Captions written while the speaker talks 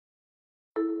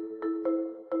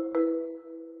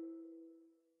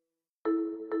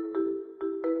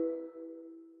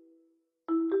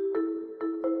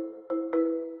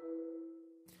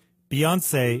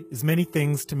Beyonce is many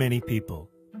things to many people.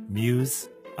 Muse,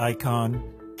 icon,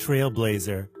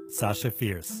 trailblazer, Sasha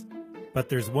Fierce. But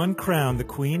there's one crown the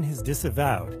Queen has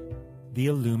disavowed: the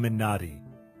Illuminati.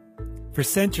 For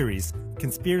centuries,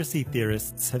 conspiracy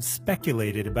theorists have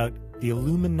speculated about the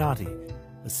Illuminati,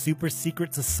 a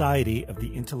super-secret society of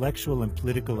the intellectual and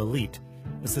political elite,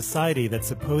 a society that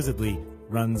supposedly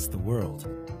runs the world.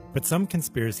 But some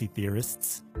conspiracy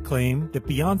theorists claim that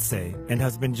Beyonce and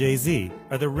husband Jay-Z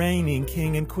are the reigning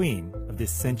king and queen of this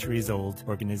centuries-old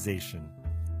organization.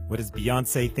 What does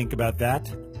Beyonce think about that?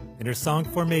 In her song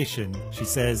Formation, she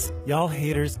says, "Y'all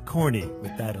haters corny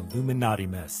with that Illuminati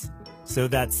mess." So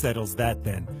that settles that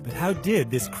then. But how did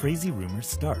this crazy rumor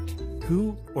start?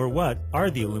 Who or what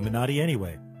are the Illuminati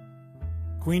anyway?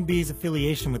 Queen Bee's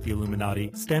affiliation with the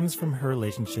Illuminati stems from her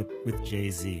relationship with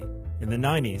Jay-Z. In the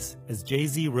 90s, as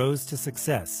Jay-Z rose to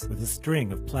success with a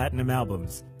string of platinum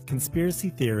albums, conspiracy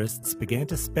theorists began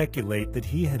to speculate that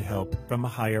he had help from a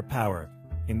higher power.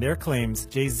 In their claims,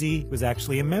 Jay-Z was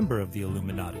actually a member of the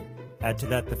Illuminati. Add to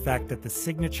that the fact that the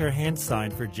signature hand sign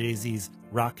for Jay-Z's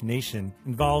Rock Nation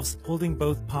involves holding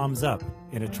both palms up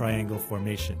in a triangle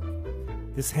formation.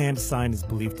 This hand sign is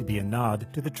believed to be a nod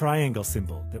to the triangle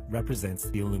symbol that represents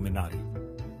the Illuminati.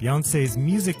 Beyonce's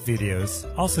music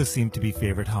videos also seem to be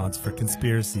favorite haunts for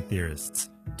conspiracy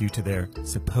theorists due to their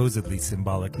supposedly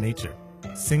symbolic nature.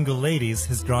 Single Ladies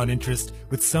has drawn interest,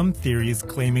 with some theories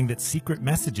claiming that secret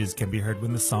messages can be heard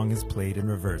when the song is played in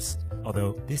reverse,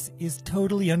 although this is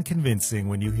totally unconvincing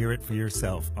when you hear it for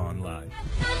yourself online.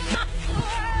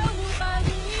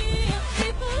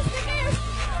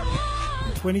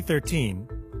 In 2013,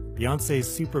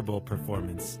 Beyonce's Super Bowl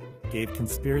performance gave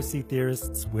conspiracy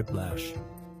theorists whiplash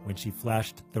when she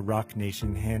flashed the Rock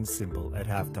Nation hand symbol at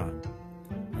halftime,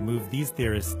 a move these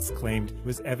theorists claimed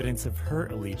was evidence of her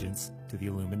allegiance to the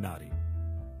Illuminati.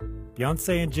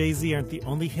 Beyonce and Jay-Z aren't the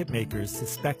only hitmakers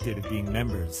suspected of being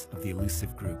members of the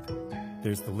elusive group.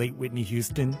 There's the late Whitney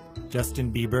Houston,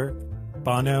 Justin Bieber,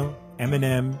 Bono,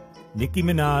 Eminem, Nicki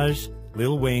Minaj,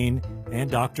 Lil Wayne, and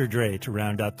Dr. Dre to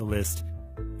round out the list,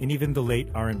 and even the late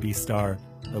R&B star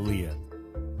Aaliyah.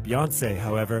 Beyonce,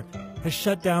 however, has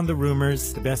shut down the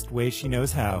rumors the best way she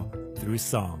knows how, through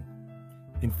song.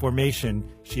 In Formation,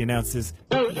 she announces,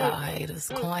 "Y'all haters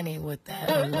corny with that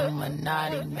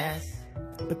Illuminati mess."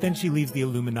 But then she leaves the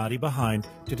Illuminati behind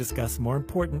to discuss more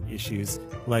important issues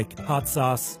like hot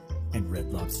sauce and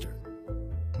Red Lobster.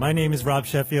 My name is Rob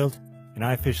Sheffield, and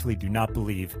I officially do not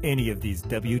believe any of these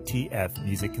WTF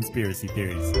music conspiracy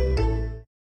theories.